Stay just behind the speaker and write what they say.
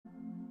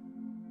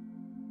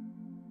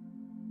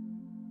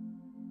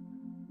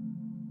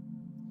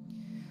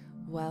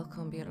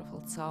Welcome,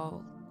 beautiful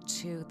soul,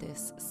 to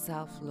this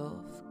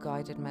self-love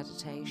guided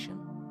meditation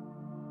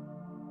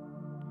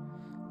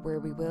where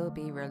we will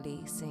be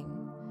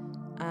releasing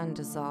and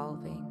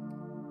dissolving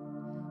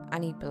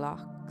any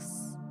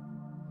blocks,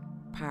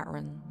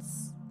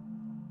 patterns,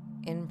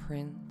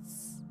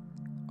 imprints,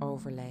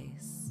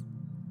 overlays,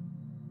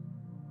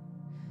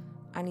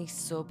 any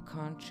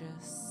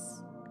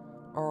subconscious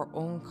or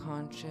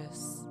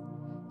unconscious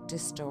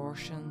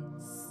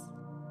distortions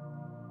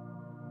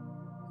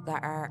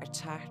that are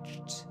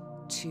attached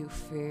to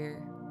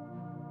fear,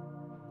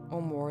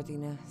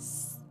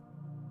 unworthiness,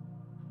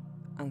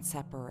 and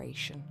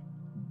separation.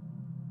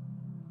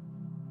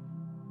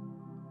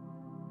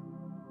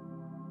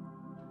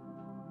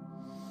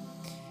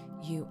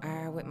 You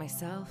are with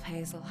myself,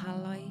 Hazel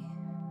Halley.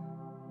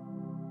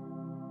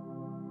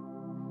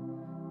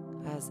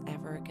 As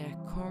ever, get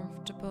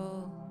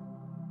comfortable.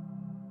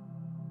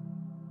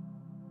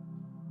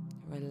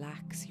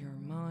 Relax your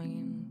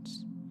mind.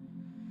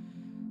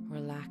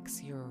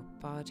 Relax your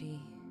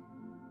body.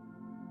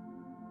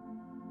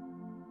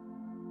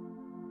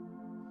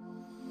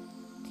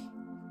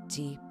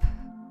 Deep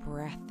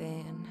breath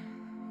in.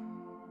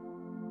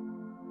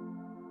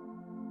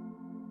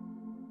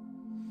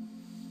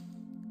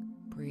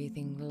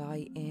 Breathing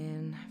light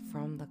in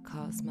from the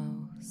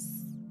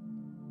cosmos.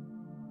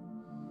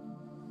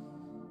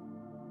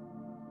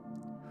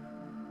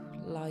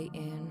 Light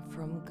in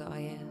from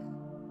Gaia.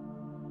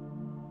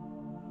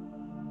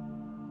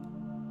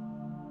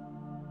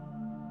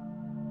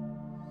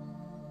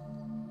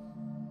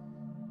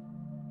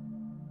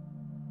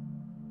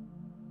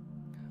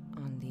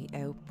 On the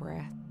out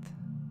breath,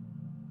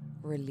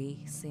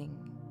 releasing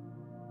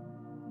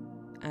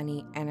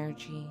any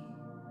energy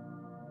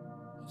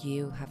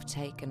you have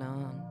taken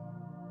on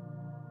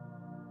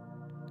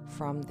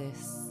from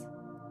this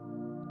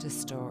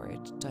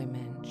distorted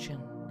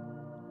dimension.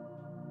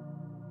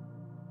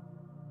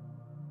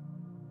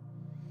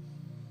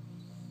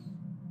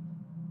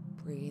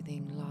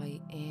 Breathing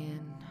light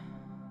in,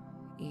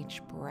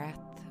 each breath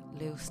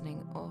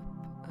loosening up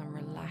and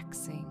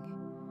relaxing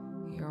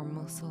your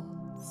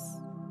muscles.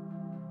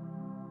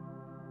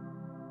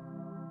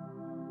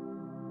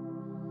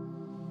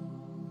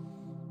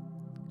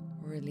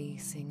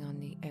 Releasing on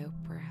the out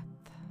breath.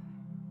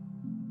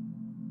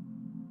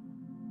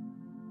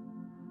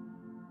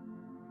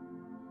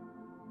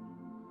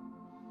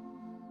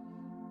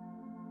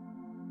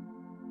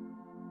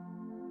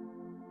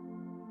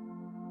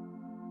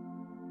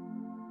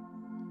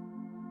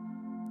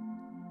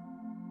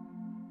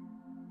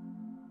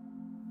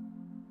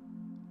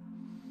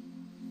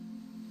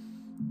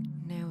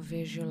 Now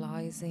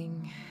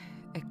visualizing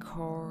a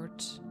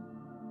cord,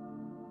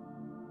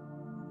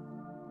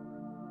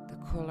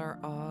 color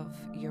of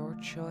your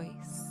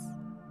choice,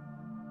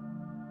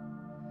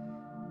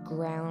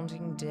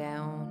 grounding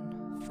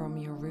down from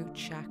your root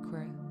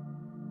chakra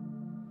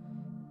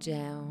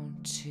down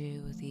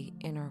to the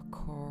inner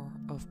core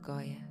of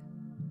Gaia.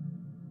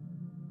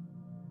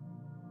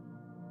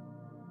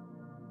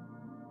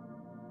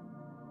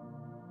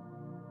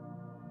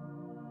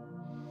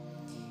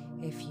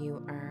 If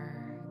you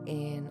are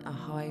in a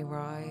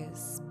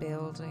high-rise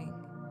building,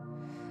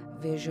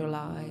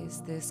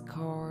 visualize this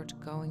cord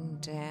going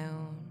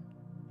down,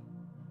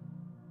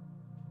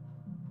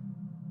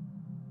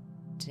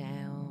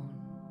 down,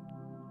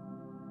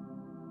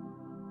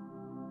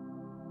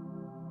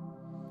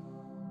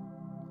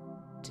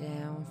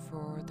 down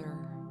further,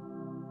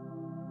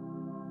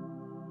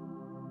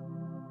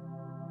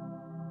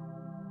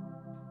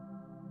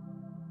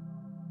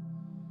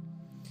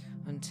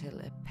 until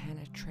it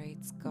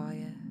penetrates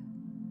Gaia.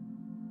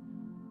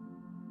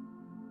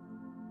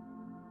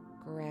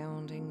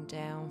 Grounding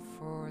down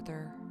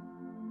further,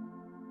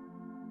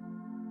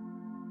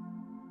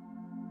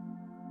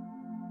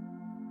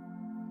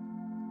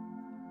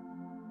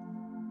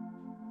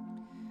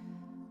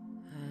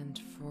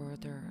 and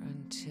further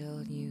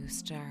until you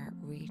start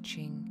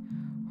reaching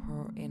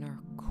her inner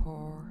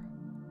core.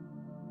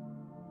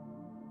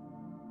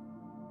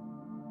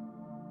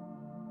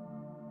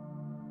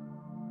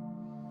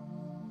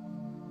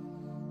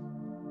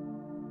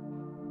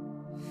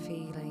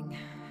 Feeling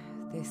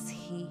this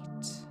heat,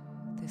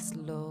 this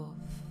love,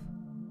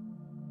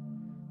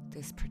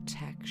 this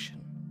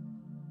protection.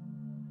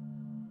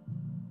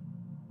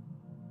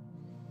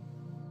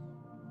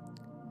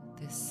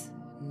 This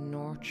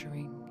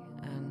nurturing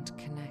and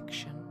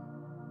connection.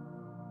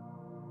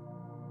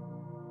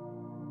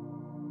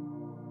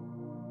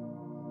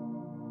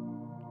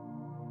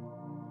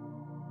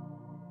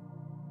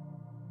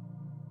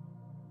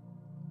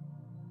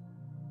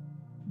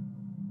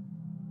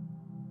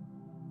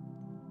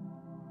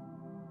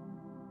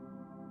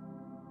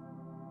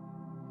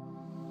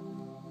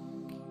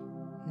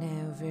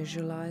 Now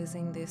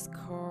visualizing this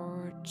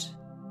cord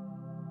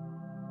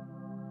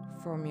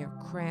from your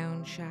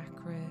crown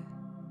chakra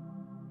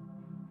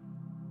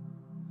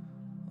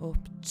up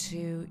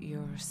to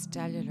your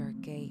stellar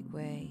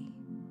gateway,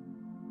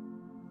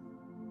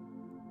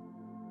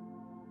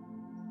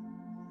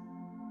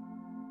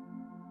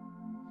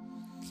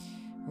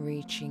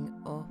 reaching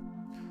up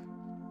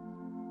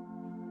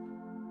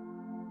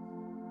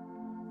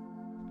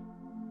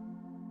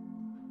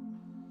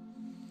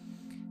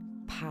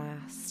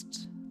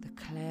past the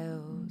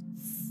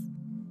clouds,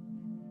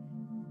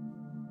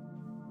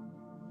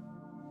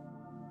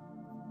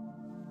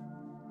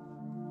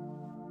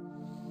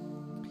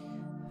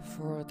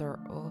 further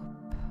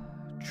up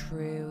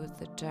through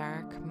the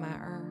dark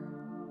matter,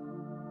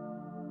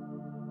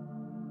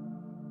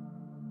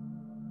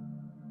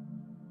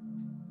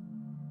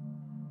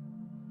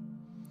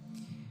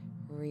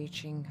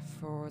 reaching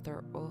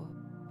further up,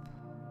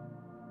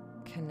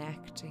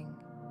 connecting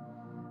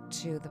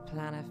to the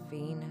planet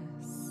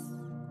Venus,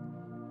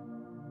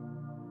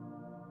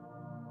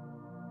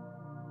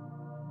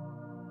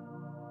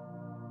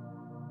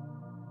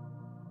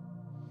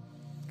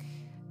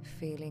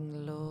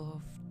 feeling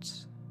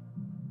loved,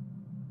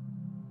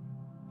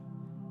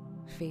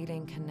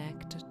 feeling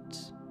connected,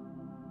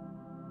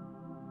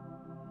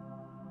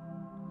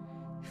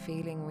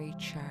 feeling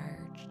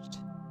recharged.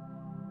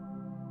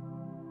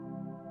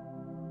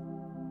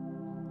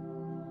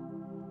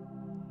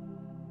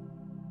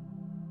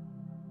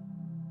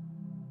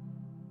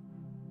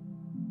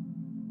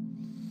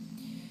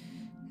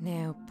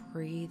 Now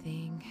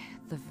breathing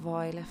the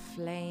violet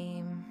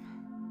flame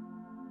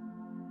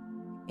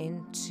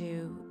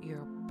into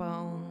your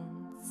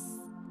bones,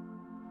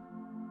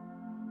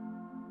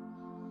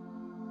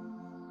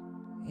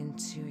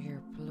 into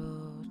your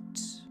blood,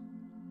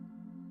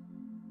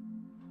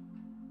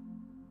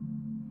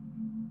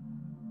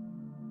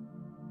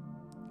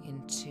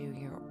 into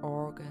your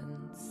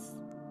organs,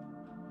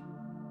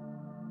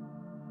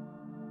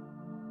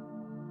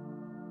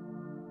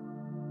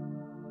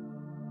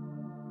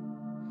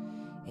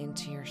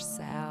 into your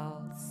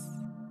cells,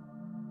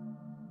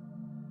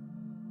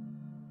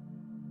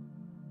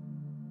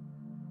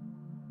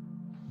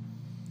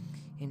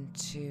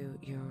 into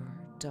your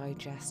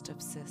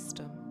digestive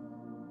system,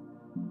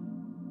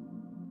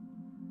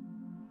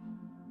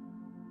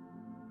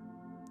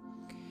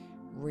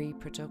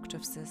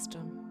 reproductive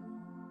system,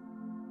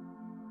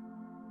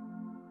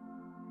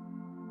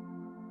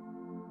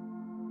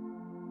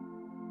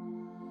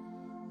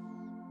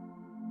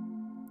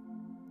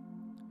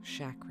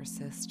 chakra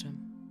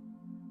system,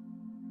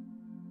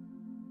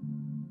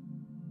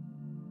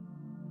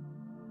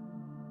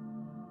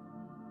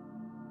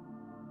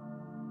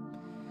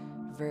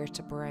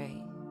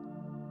 vertebrae,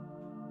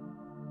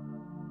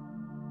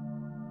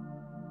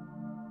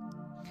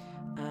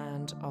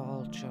 and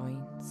all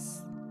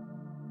joints.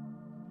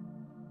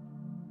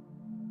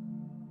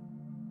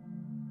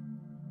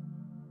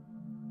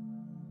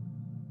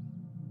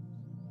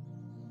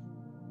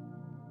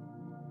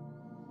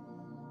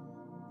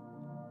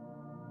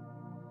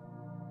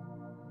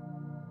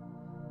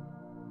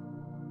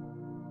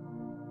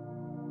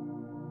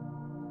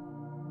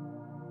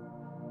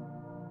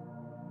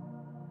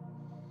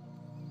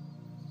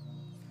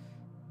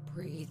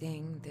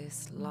 Breathing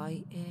this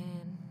light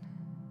in,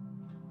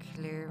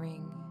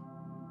 clearing,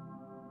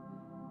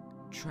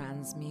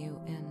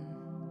 transmuting,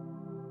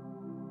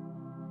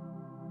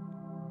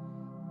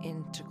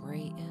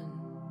 integrating,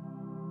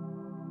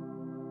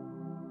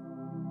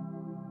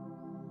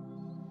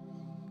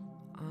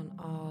 on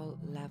all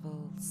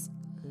levels,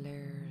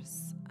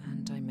 layers,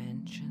 and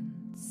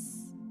dimensions.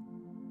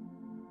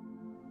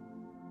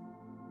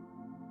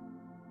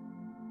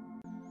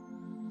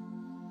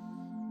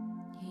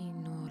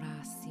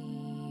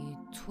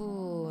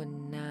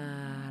 Kunarai,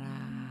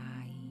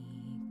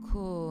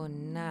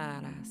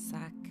 kunara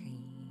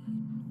sakinu,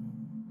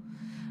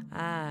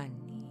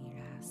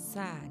 anira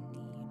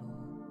saniro,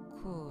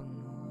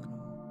 kunuru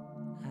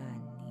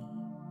ani.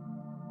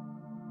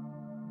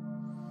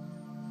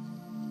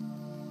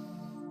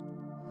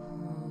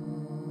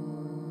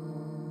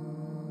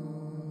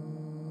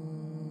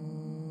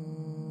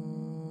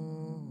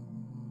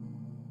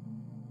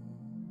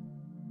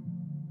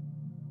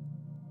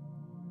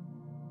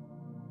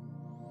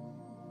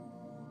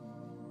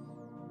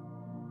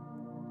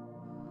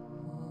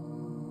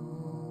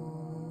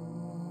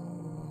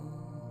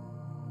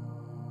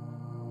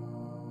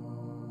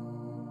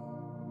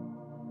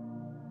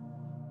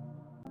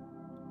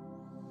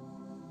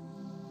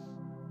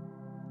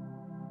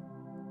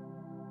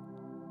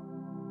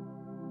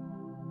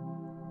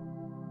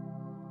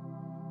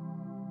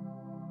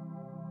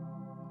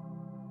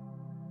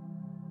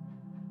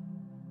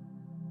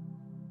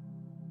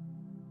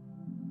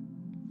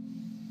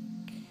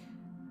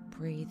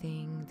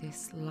 Breathing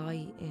this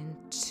light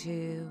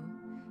into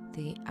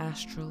the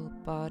astral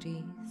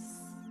bodies,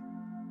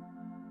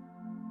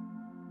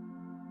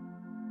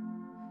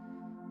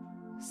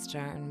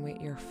 starting with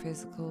your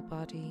physical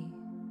body,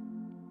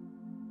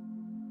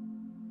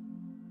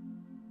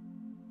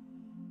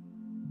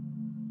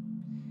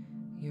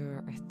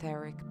 your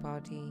etheric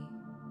body,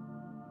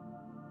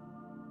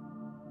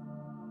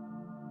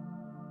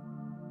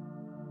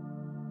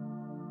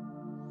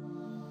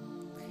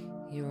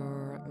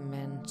 your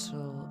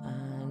mental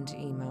and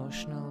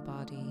emotional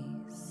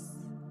bodies,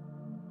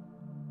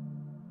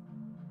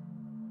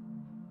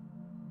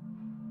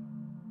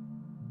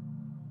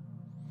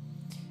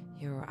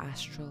 your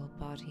astral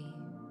body,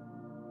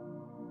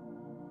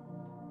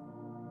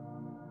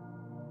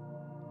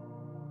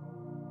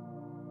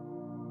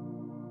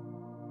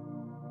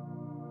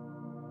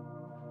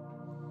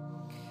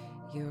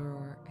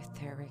 your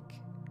etheric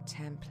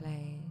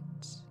template,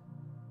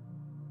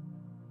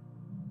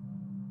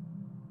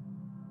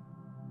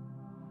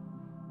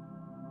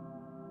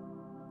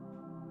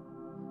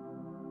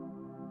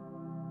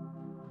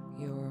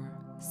 your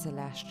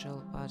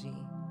celestial body,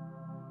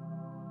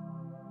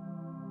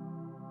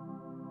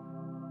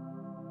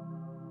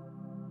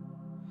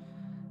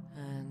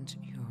 and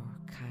your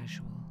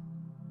casual.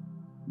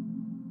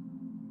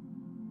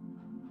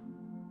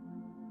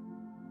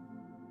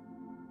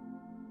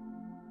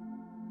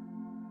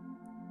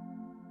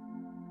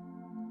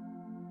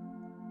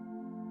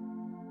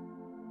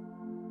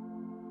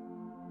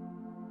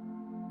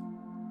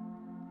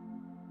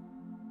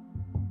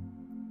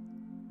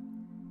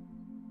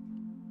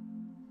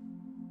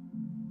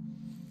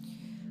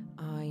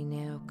 I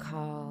now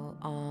call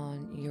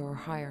on your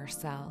higher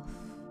self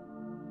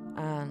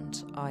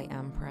and I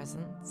am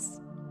presence,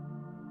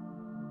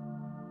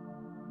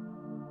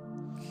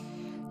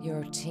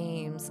 your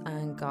teams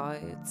and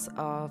guides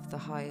of the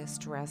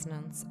highest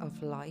resonance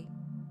of light,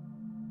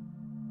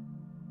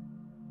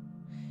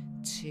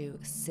 to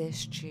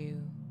assist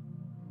you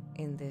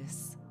in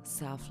this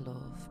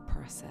self-love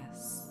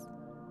process.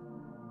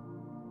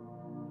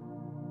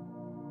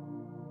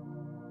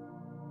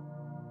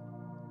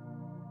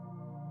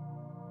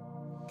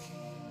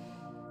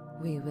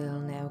 We will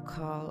now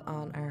call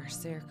on our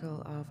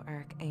circle of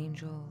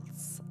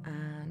archangels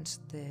and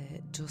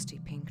the dusty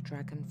pink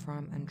dragon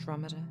from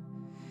Andromeda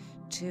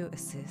to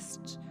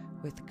assist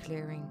with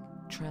clearing,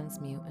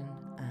 transmuting,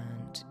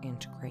 and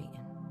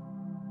integrating.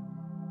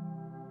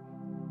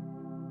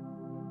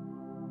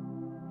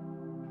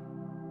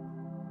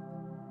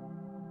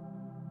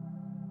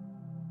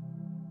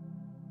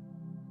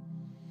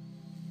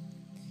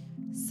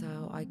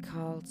 So I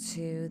call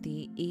to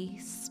the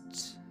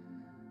east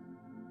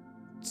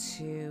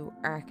to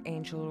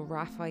Archangel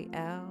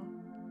Raphael.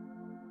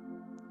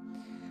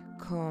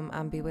 Come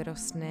and be with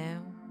us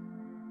now.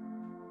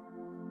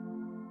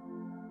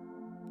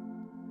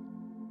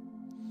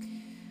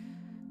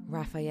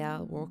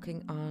 Raphael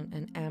working on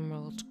an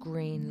emerald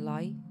green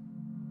light,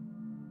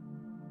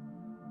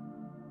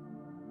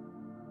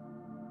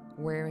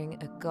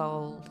 wearing a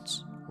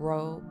gold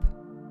robe,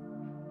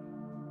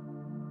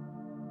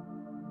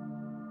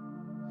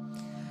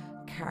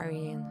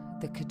 carrying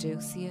the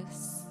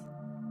caduceus,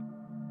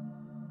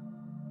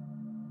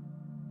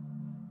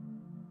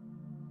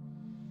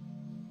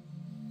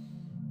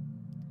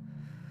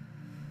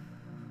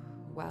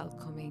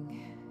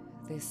 welcoming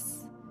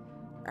this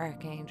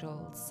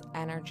archangel's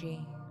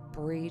energy,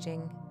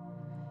 breathing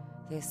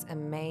this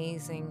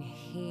amazing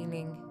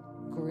healing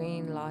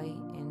green light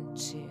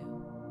into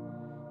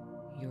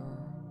your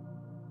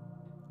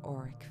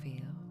auric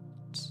field.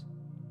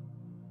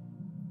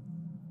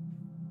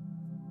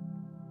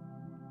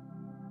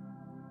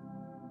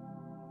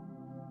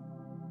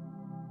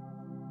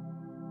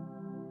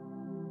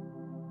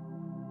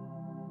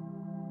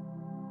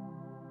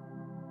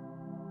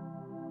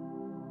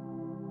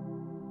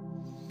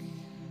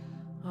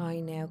 I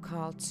now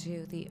call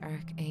to the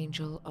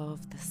Archangel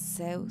of the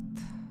South,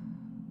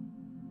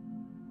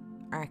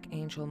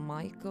 Archangel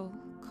Michael.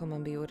 Come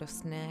and be with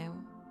us now.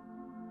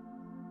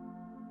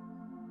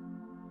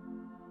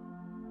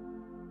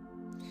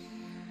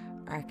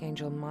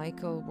 Archangel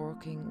Michael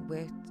working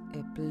with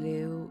a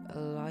blue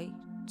light,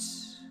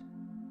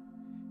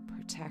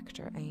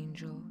 protector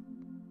angel,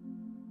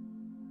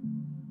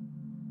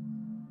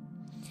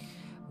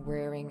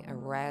 wearing a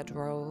red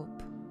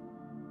robe,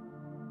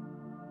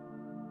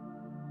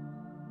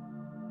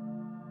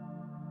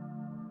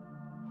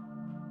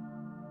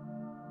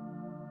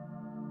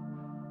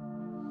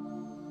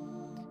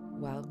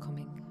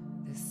 welcoming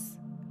this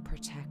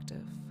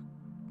protective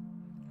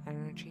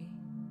energy.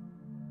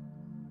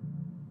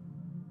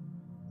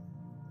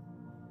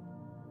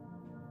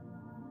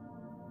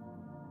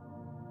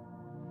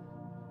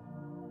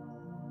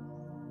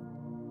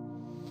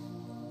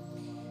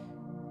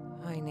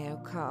 I now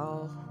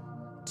call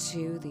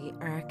to the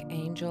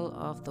Archangel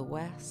of the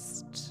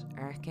West,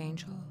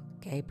 Archangel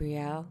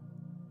Gabriel.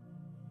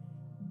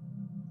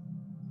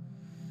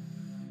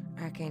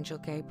 Archangel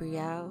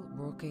Gabriel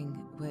working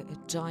with a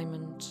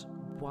diamond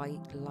white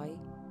light.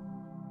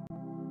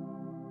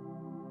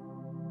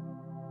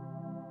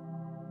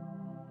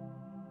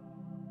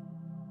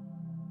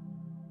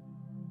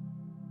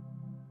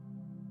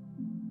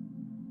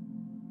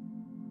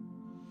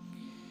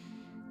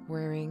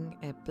 Wearing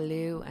a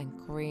blue and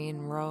green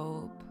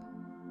robe.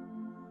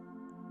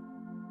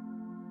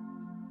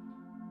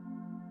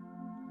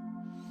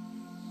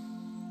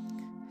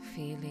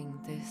 Feeling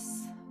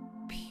this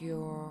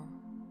pure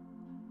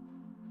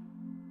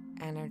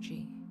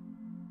energy.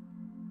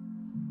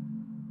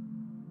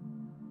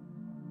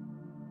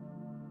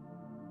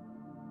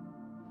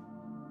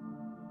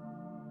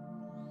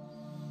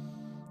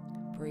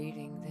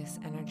 Breathing this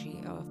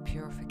energy of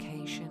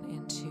purification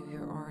into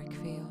your auric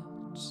field.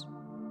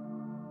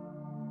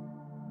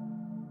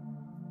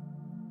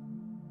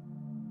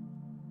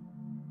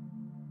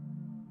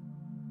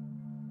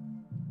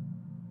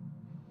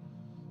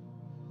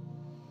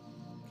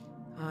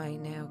 I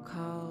now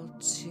call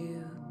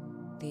to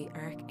the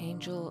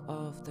Archangel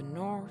of the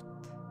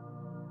North,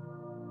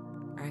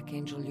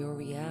 Archangel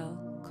Uriel.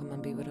 Come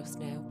and be with us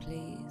now,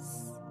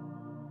 please.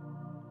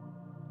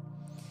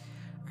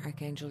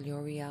 Archangel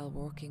Uriel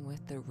working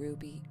with the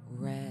ruby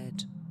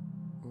red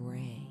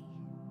ray.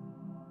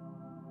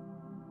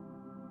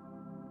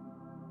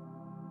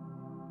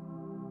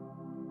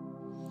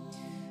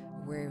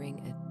 Wearing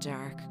a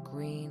dark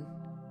green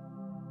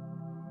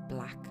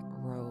black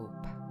robe.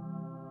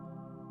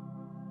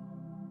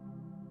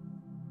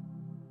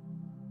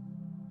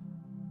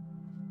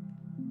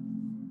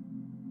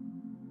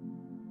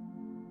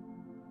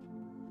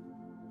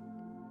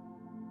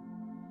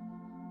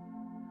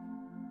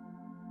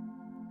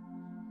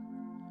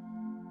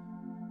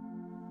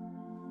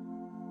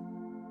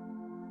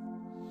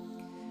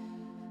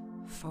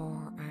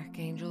 For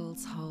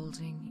archangels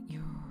holding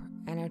your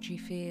energy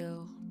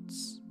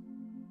fields,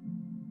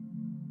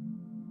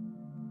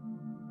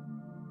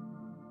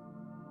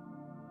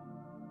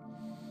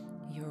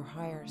 your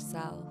higher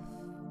self,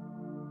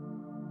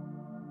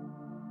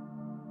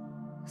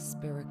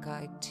 spirit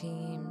guide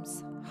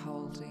teams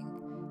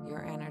holding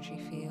your energy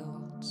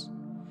field,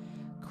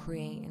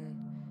 creating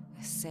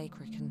a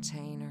sacred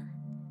container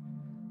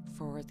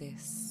for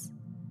this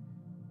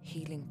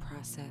healing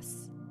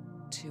process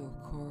to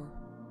occur.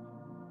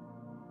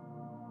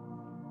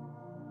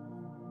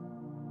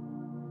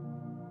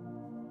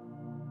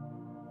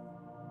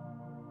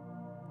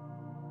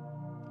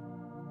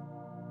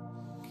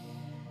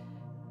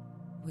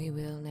 We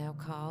will now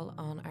call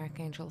on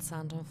Archangel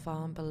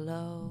Sandalphon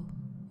below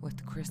with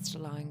the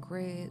crystalline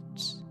grid,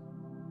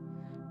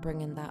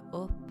 bringing that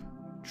up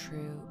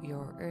through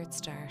your Earth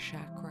Star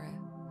chakra,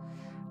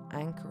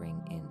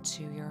 anchoring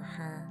into your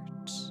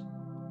heart.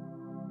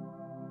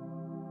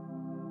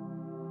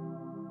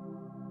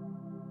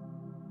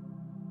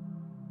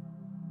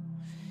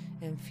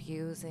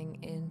 Infusing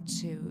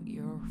into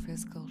your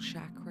physical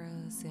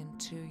chakras,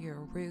 into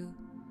your root,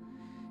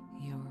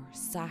 your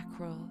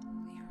sacral,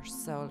 your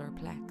solar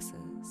plexus.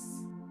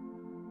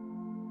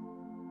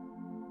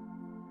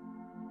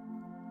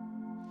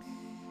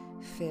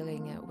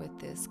 Filling it with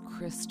this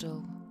crystal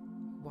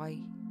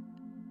white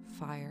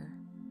fire.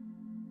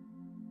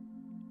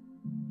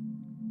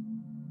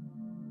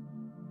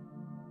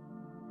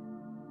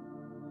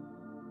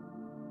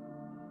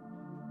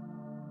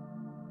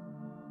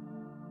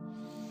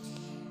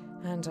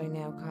 And I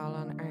now call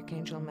on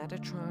Archangel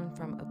Metatron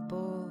from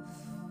above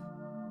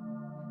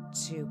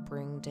to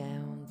bring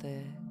down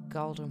the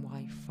golden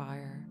white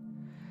fire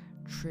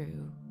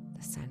through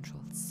the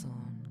central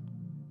sun.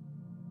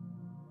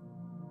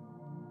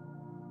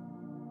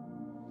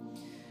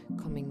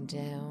 Coming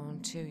down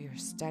to your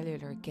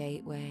stellar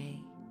gateway.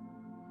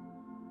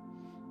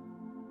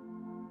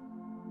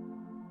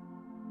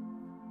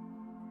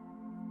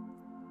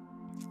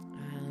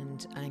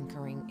 And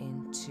anchoring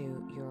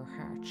into your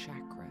heart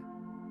chakra.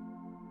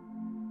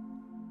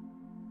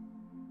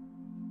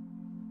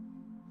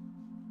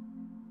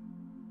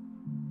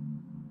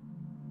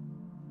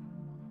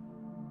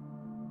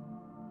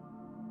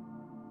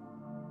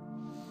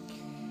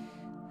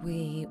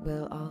 We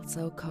will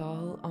also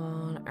call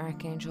on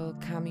Archangel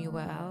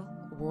Chamuel,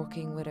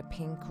 working with a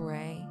pink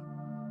ray.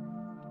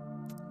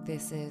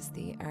 This is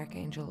the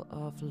Archangel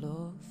of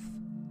Love.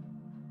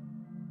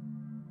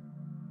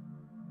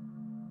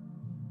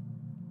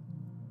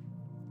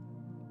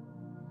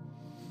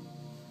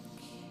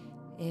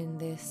 In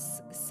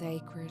this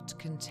sacred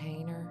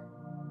container,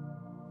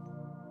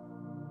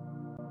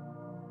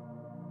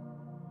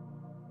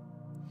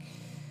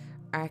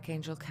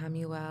 Archangel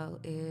Chamuel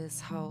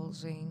is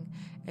holding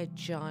a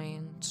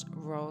giant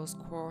rose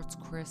quartz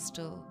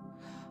crystal,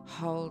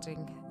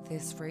 holding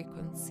this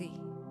frequency,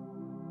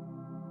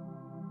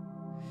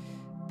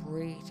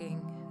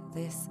 breathing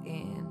this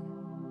in,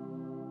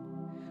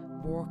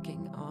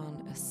 working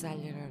on a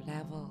cellular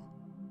level.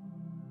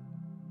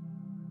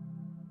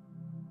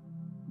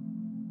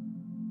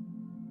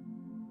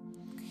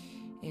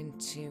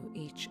 Into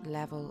each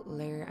level,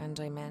 layer and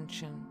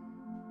dimension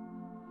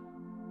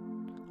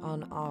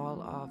on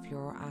all of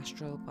your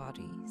astral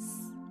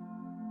bodies.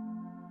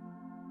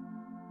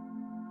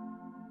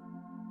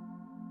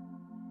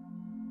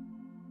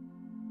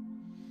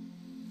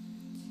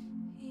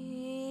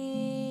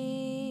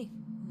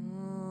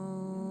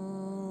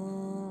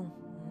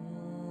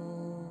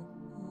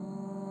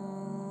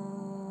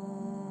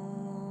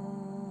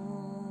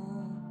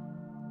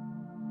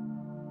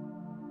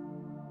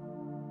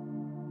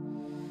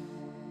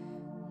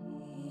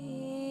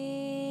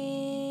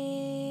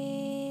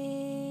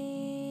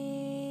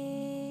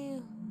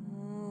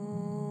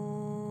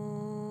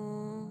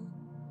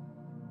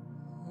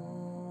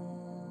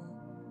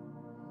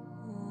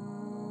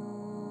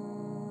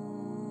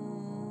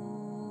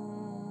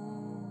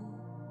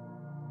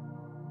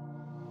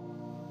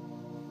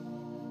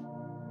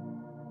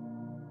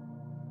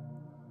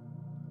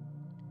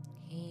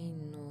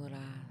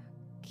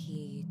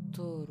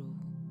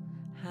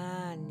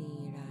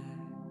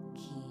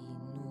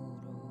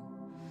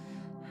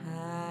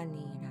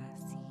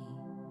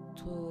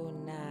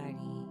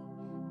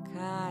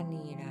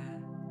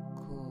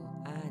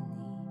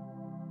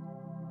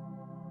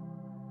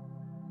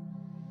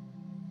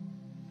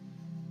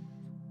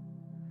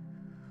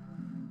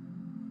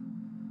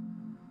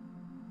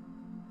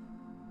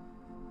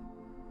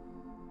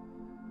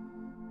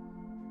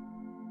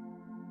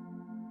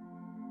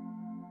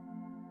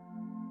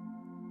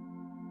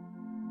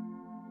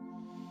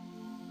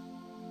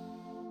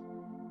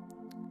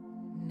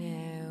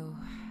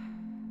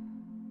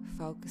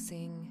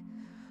 focusing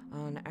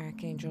on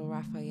Archangel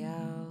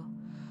Raphael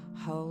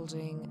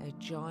holding a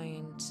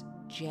giant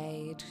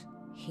jade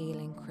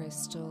healing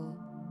crystal.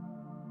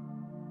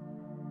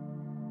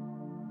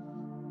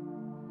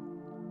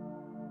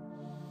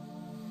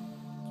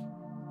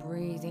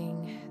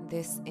 Breathing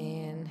this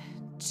in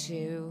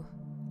to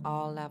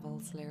all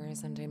levels,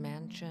 layers, and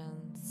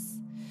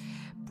dimensions.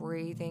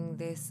 Breathing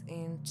this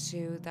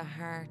into the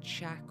heart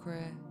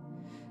chakra,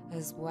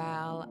 as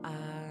well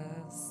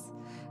as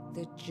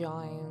the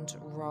giant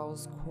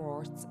rose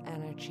quartz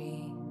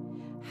energy,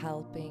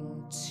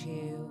 helping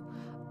to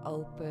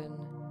open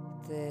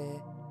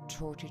the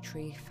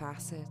 33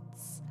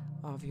 facets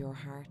of your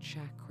heart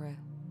chakra.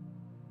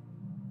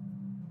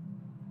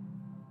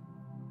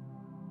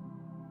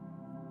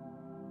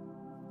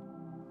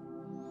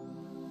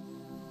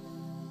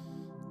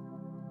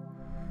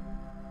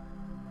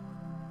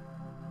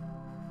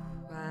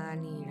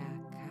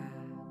 Vaniraka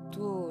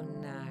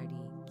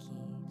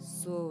tunariki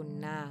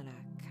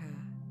sunaraka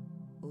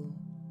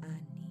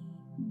uani.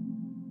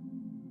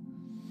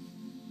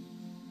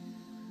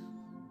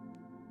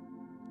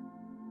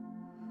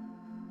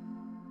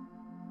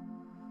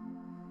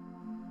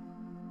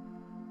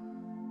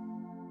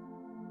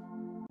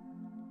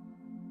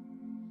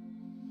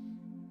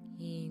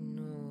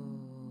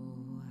 Inuani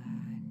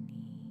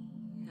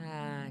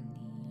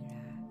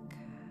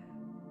aniraka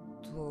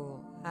tu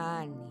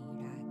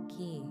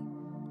aniraki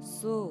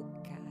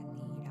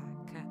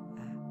sukaniraka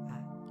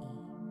ai.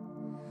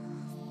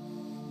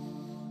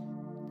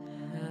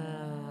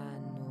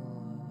 Hanurakani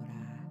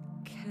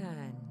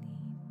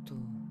tu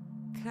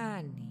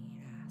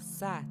kanira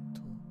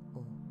satu o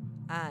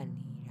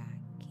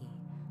aniraki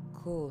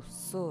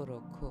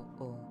kusuruku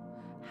o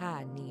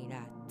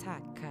hanira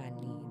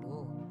takaniro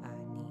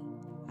ani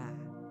a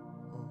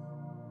o.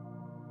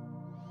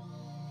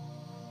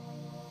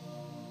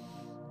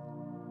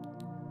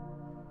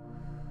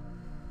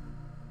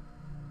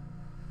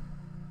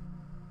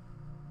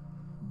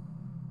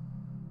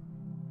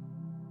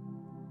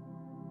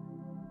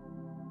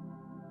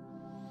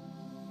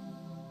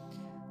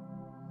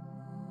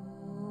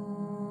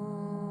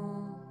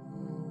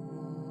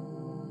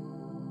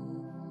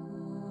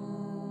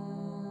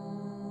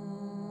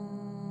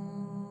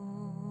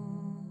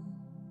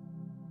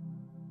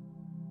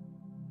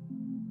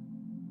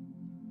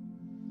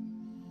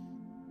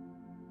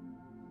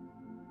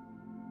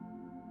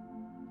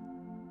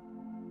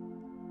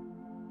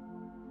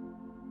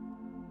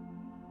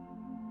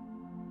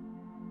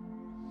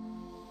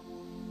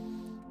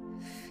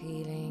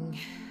 Feeling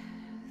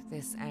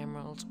this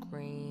emerald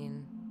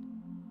green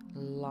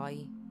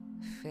light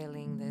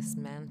filling this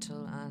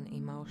mental and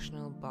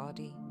emotional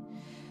body,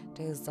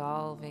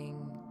 dissolving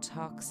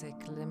toxic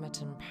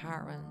limiting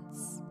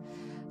patterns,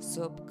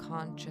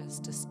 subconscious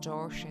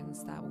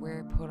distortions that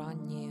were put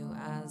on you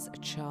as a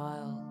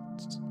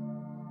child.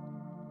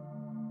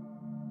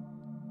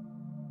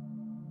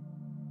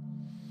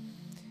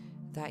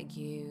 That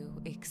you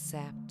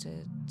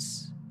accepted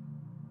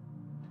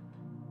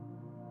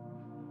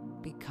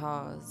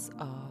because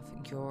of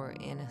your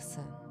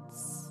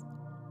innocence.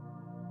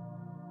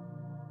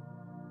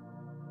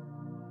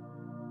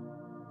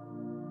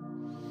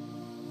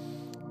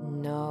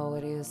 No,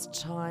 it is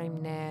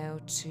time now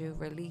to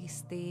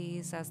release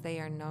these, as they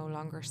are no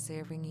longer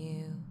serving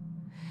you.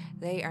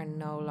 They are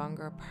no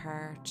longer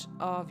part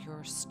of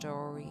your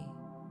story,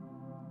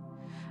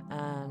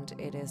 and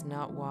it is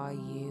not why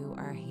you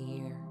are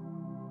here.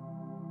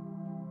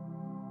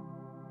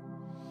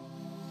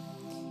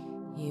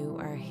 You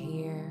are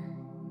here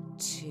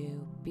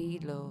to be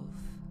love,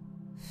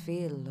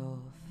 feel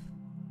love,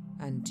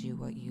 and do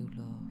what you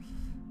love.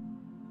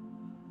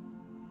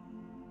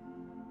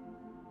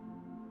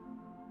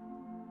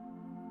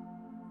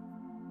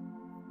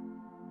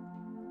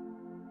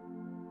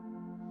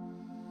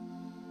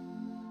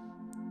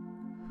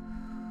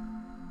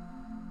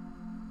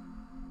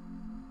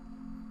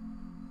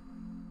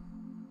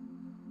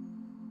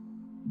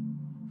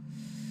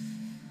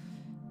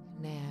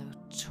 Now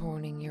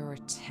turning your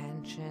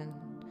attention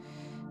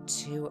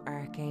to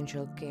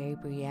Archangel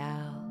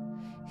Gabriel,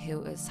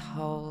 who is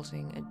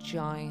holding a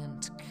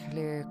giant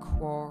clear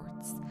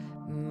quartz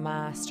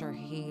master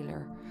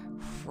healer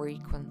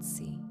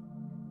frequency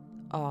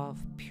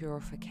of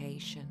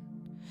purification,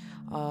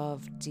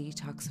 of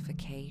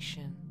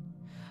detoxification,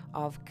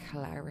 of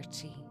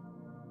clarity,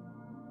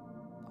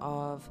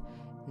 of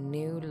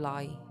new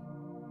light,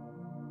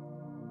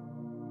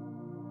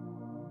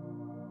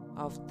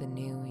 of the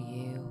new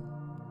you.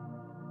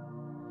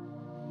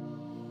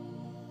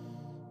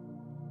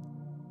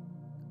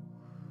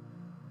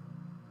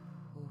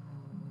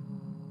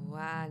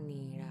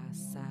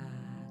 Anirasa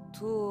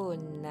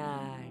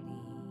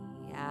tunari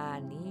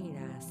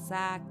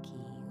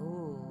anirasaki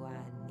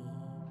uani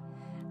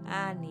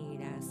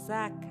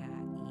anirasakai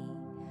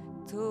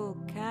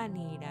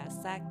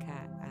tukanirasaka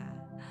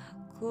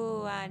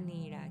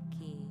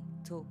kuaniraki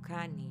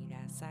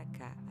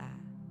tukanirasaka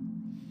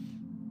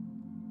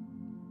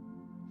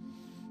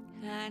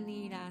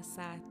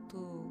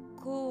anirasatu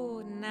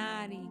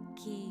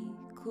kunariki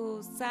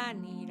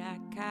kusanira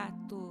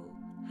katu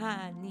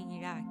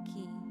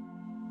haniraki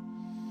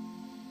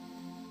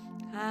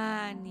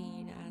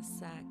hanira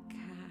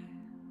saka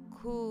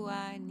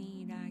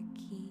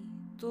kuaniraki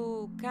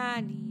tu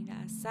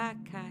kanira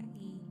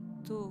sakai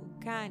tu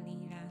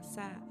kanira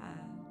saa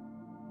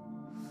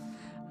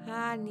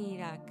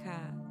haniraka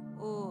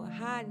o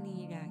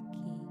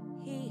haniraki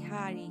hi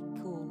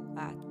hariku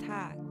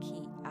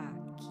ataki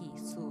aki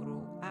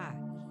suru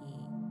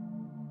ahi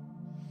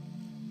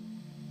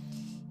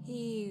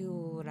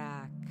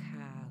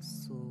hiuraka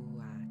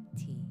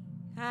suati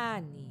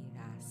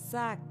hanira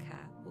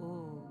saka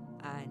o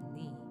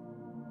ani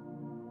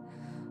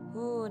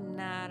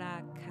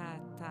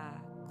unarakata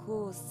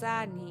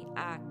kusani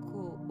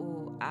aku o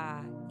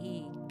a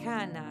I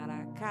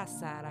kanara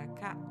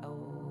kasaraka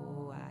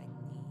o ani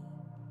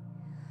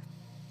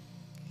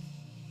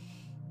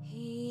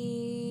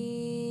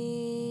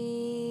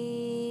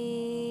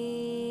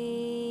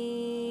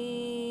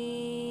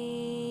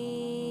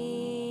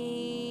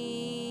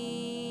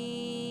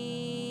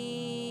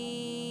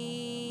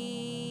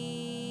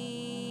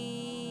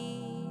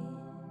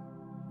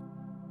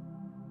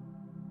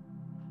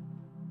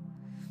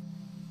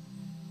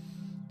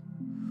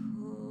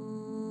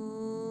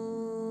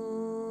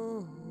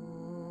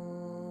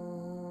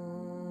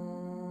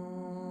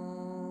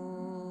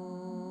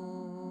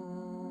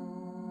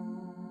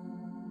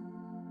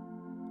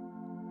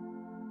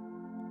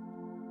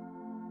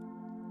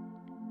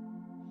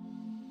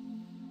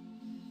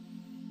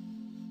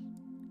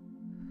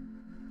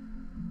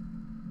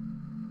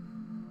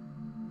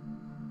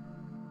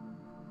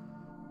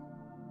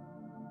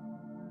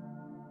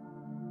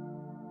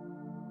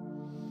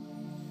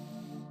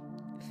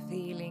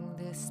feeling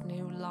this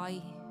new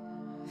light,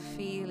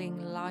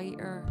 feeling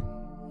lighter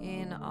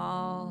in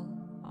all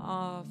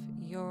of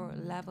your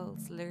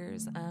levels,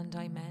 layers, and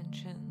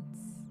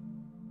dimensions.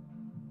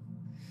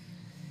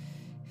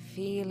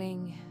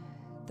 Feeling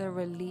the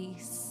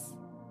release,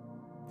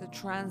 the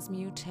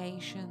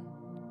transmutation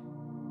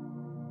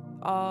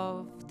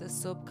of the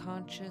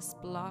subconscious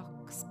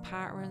blocks,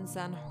 patterns,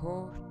 and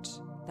hurt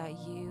that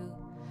you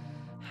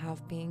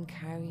have been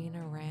carrying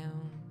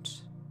around.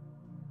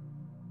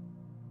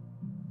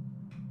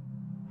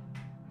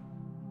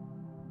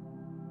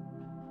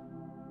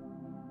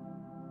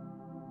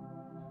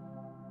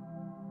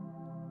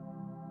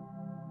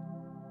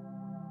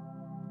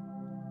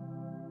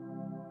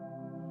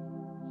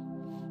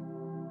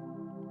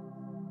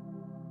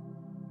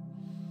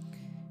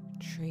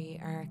 Three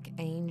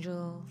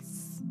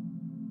archangels,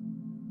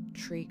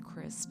 three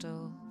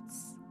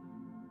crystals,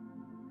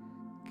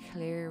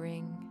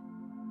 clearing,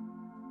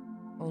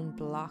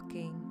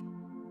 unblocking,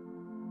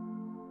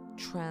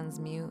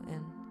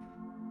 transmuting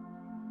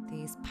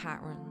these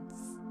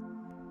patterns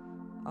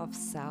of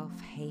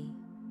self-hate,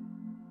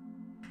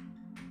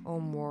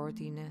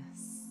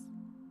 unworthiness,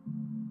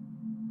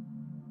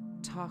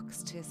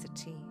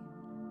 toxicity,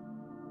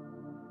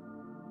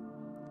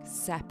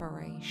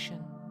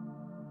 separation.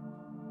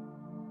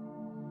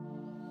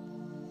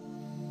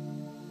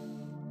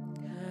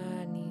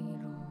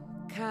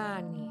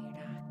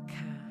 Kanira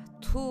ka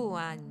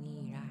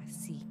tuanira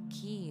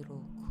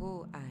sikiro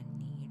ku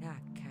anira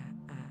ka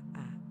a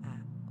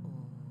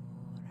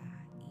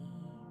orai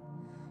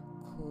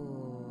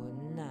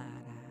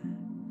kunara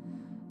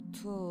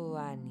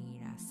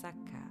tuanira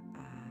saka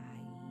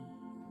ai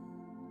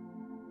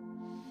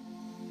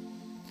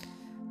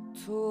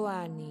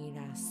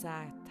tuanira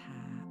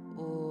sata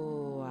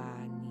o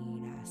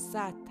anira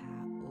sata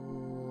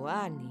o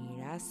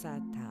anira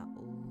sata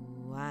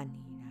o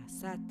anira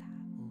sata.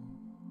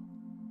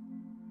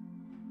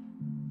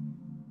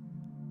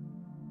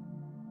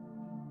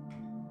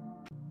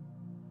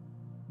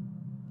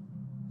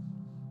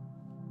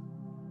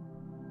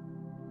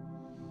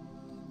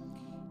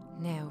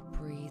 Now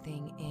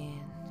breathing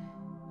in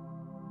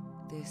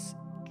this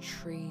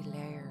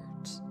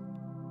three-layered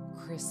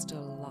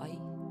crystal light,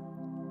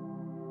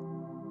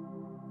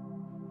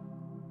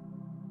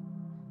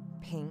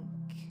 pink,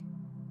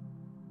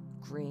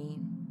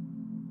 green,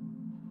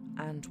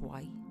 and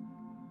white.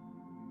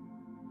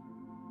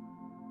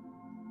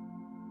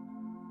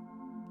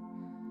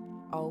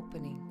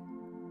 Opening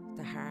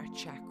the heart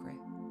chakra.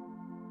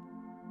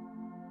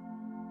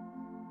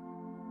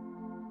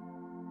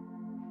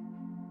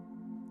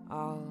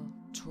 All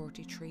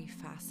 33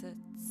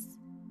 facets.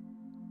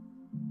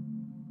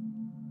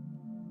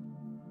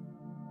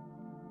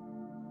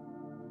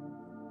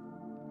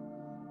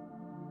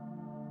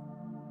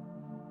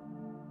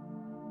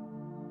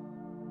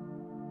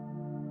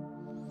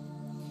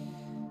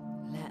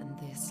 Letting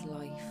this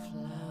light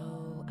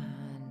flow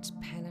and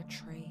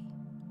penetrate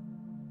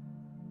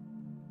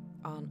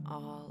on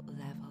all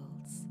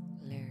levels,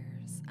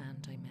 layers,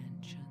 and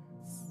dimensions.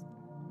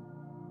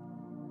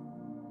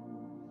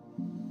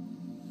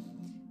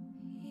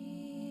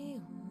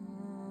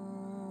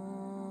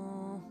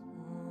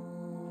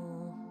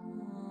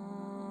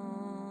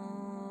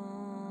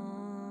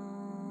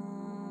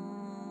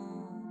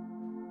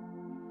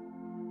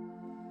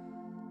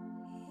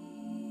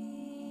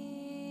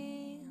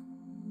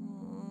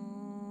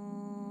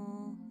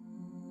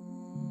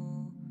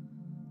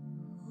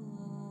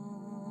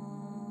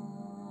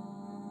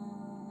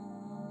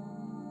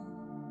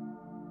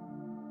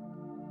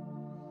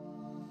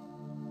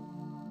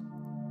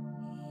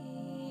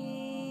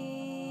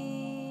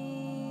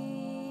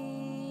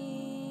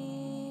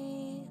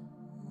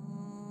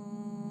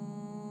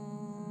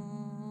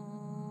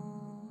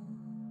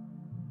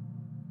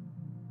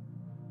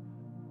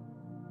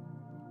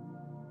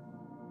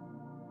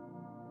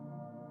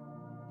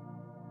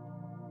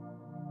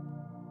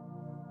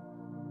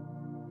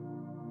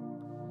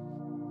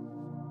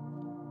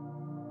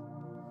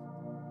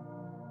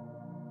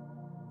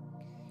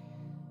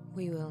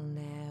 We will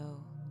now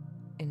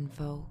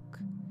invoke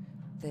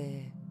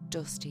the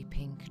dusty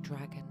pink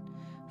dragon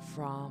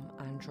from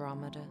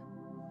Andromeda.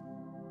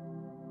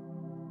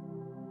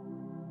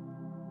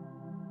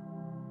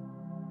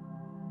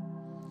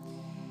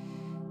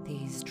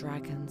 These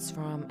dragons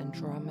from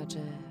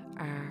Andromeda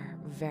are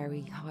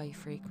very high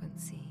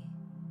frequency.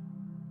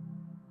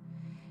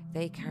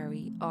 They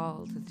carry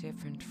all the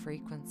different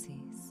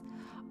frequencies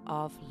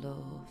of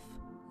love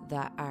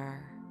that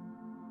are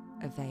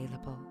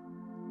available.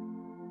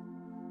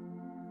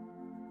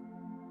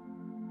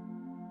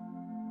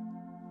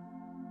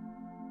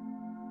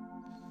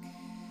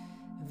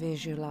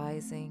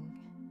 Visualizing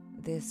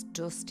this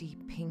dusty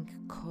pink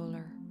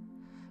color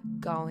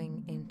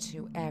going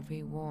into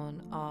every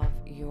one of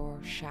your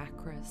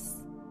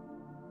chakras.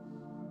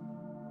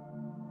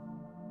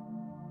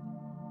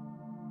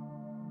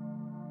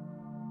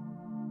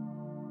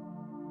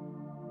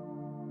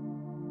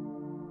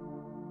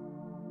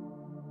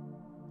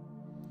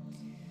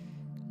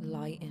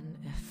 Lighten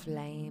a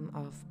flame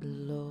of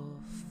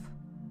love.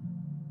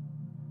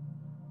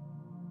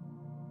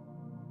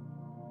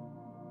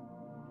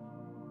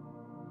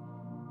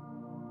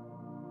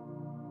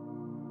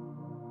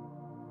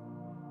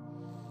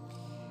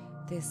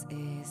 This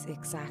is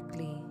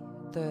exactly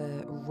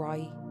the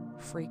right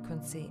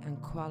frequency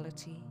and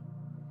quality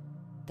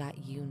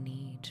that you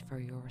need for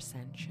your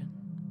ascension.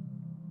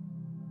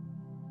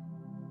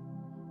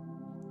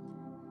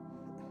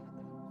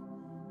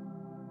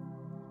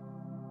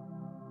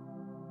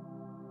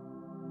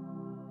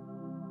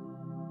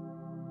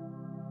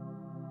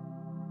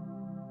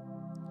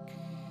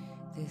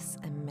 This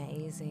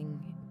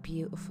amazing,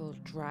 beautiful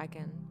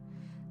dragon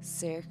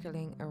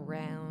circling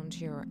around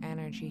your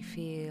energy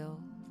field,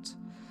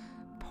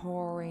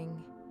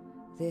 pouring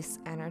this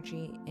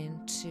energy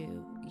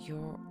into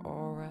your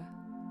aura,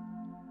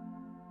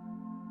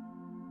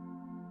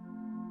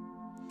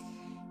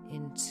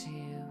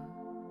 into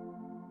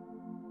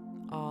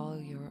all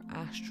your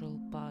astral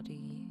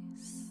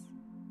bodies,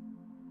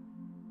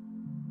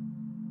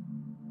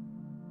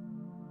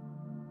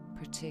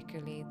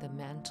 particularly the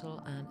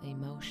mental and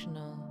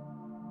emotional.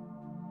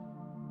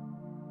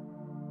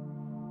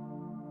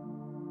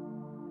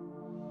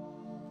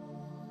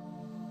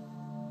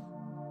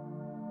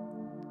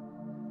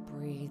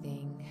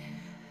 Breathing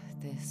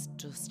this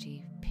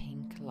dusty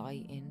pink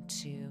light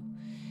into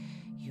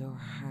your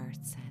heart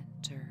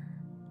center.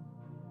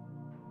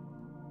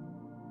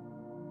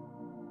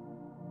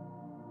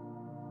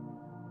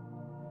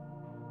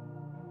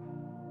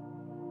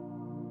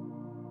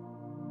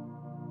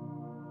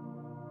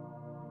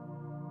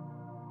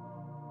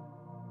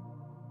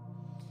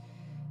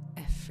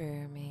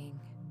 Affirming,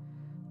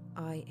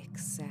 I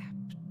accept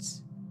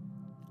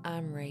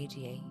and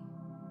radiate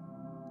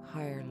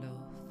higher love.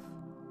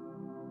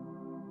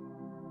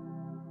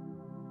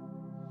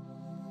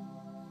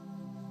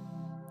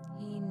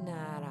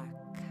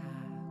 Inaraka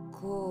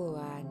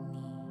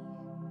kuani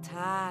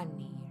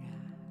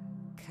tanira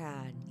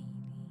kanini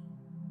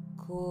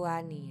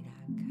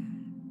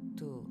kuaniraka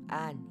tu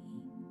ani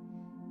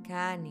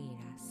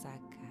kanira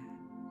saka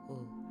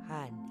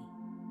uhani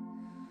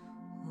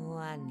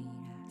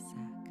huanira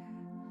saka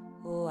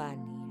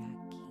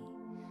huaniraki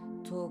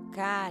tu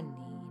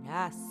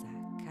kanira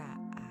saka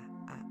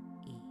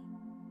ai.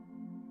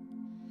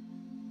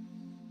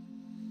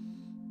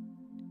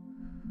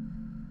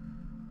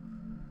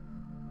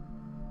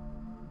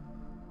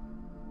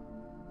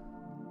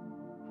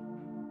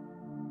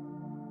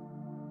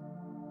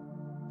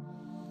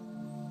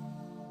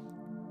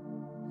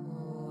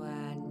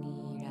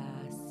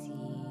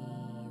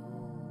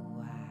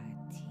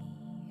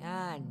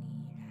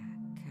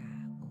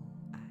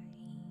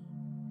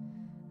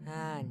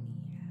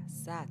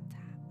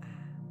 Sata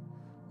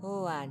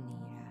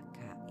Huanira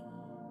Kai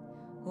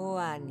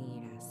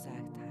Huanira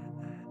Sata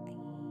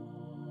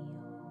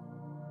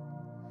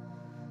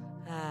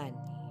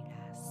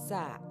Anira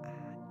Sa.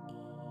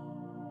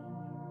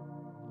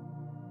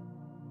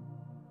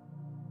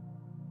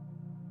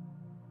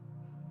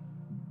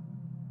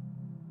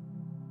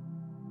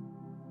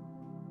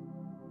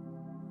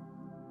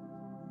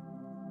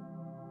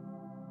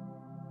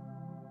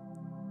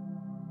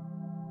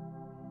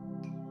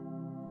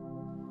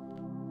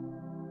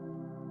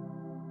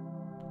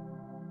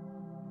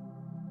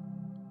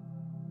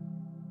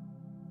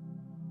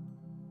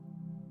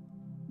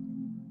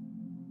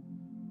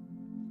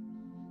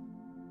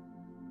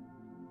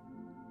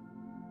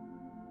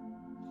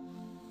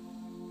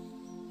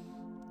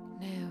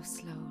 Now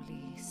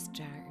slowly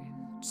starting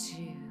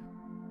to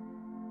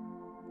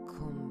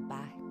come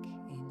back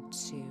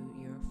into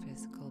your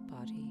physical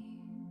body.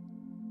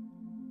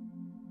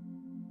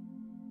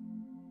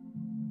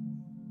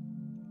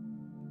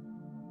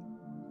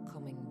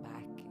 Coming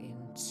back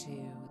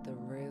into the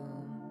room.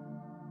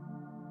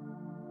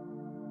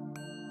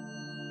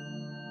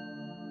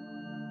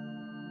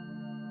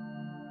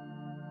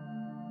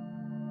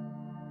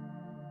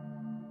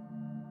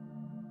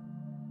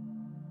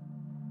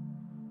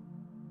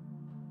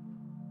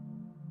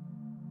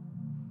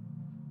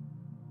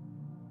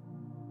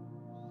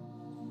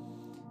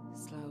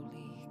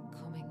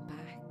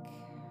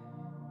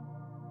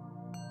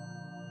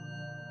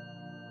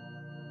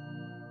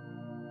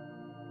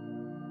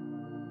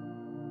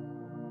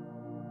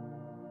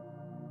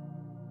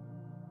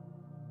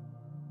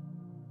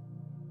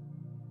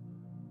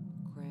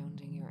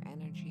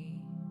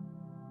 energy.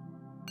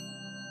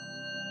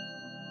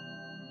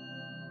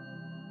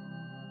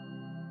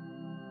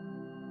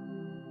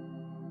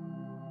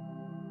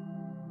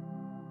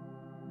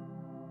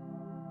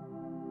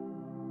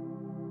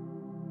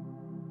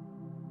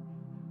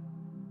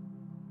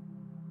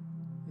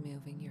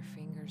 Moving your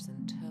fingers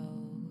and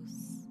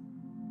toes.